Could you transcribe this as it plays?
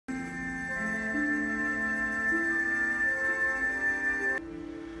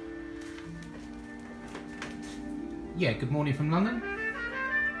Yeah, good morning from London,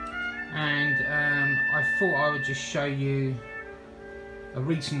 and I thought I would just show you a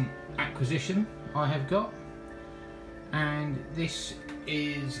recent acquisition I have got, and this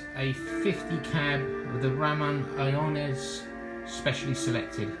is a 50 cab of the Ramon Allones Specially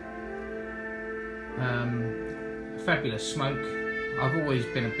Selected. Fabulous smoke. I've always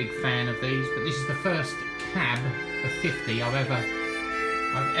been a big fan of these, but this is the first cab of 50 I've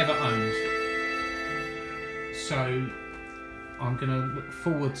ever owned. So I'm going to look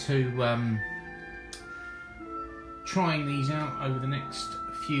forward to trying these out over the next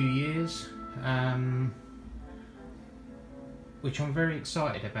few years, which I'm very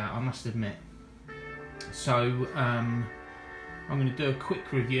excited about, I must admit. So I'm going to do a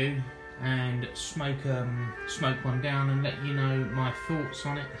quick review and smoke one down and let you know my thoughts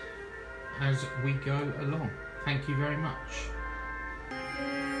on it as we go along. Thank you very much.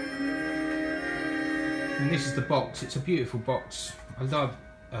 And this is the box. It's a beautiful box. I love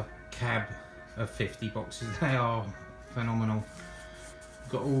a cab of 50 boxes. They are phenomenal.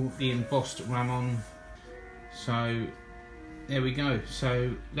 Got all the embossed Ramon. So there we go.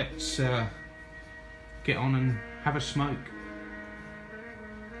 So let's get on and have a smoke.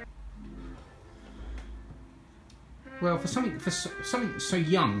 Well, for something so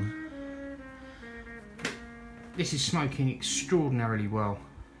young, this is smoking extraordinarily well.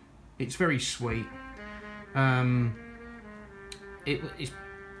 It's very sweet. I'm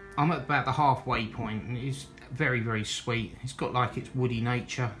at about the halfway point, and it's very, very sweet. It's got like its woody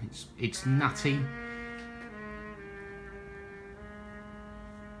nature. It's nutty.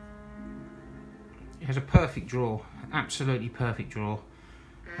 It has a perfect draw, absolutely perfect draw.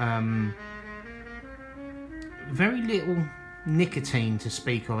 Very little nicotine to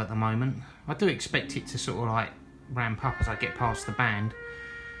speak of at the moment. I do expect it to sort of like ramp up as I get past the band,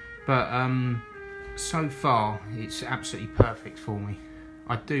 but so far it's absolutely perfect for me.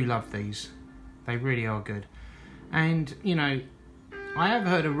 I do love these. They really are good. And you know, I have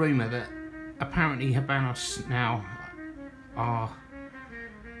heard a rumour that apparently Habanos now are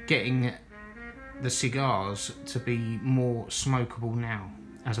getting the cigars to be more smokable now,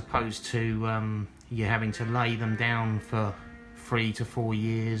 as opposed to you having to lay them down for 3 to 4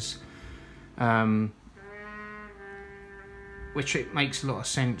 years, which it makes a lot of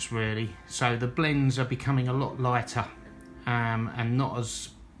sense really. So the blends are becoming a lot lighter and not as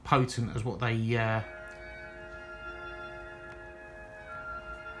potent as what they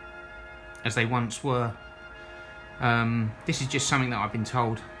once were. This is just something that I've been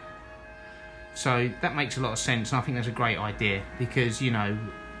told, so that makes a lot of sense, and I think that's a great idea, because you know,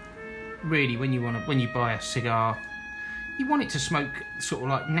 really when you buy a cigar, you want it to smoke sort of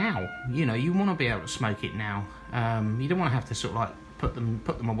like now. You know, you want to be able to smoke it now. You don't want to have to sort of like put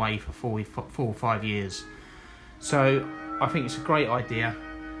them away for 4 or 5 years. So I think it's a great idea,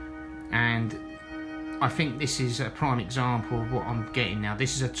 and I think this is a prime example of what I'm getting now.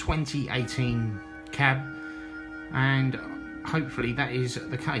 This is a 2018 cab, and hopefully that is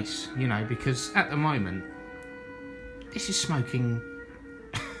the case, you know, because at the moment this is smoking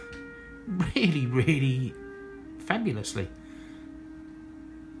really, really fabulously.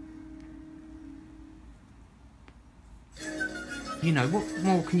 You know, what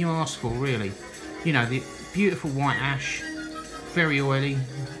more can you ask for, really? You know, the beautiful white ash, very oily,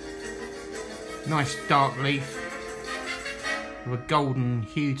 nice dark leaf with a golden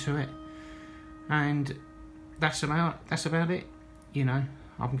hue to it, and that's about it. You know,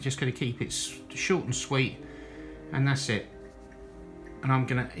 I'm just going to keep it short and sweet, and that's it. And I'm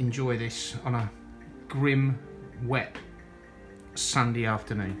going to enjoy this on a grim, wet Sunday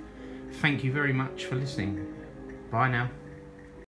afternoon. Thank you very much for listening. Bye now.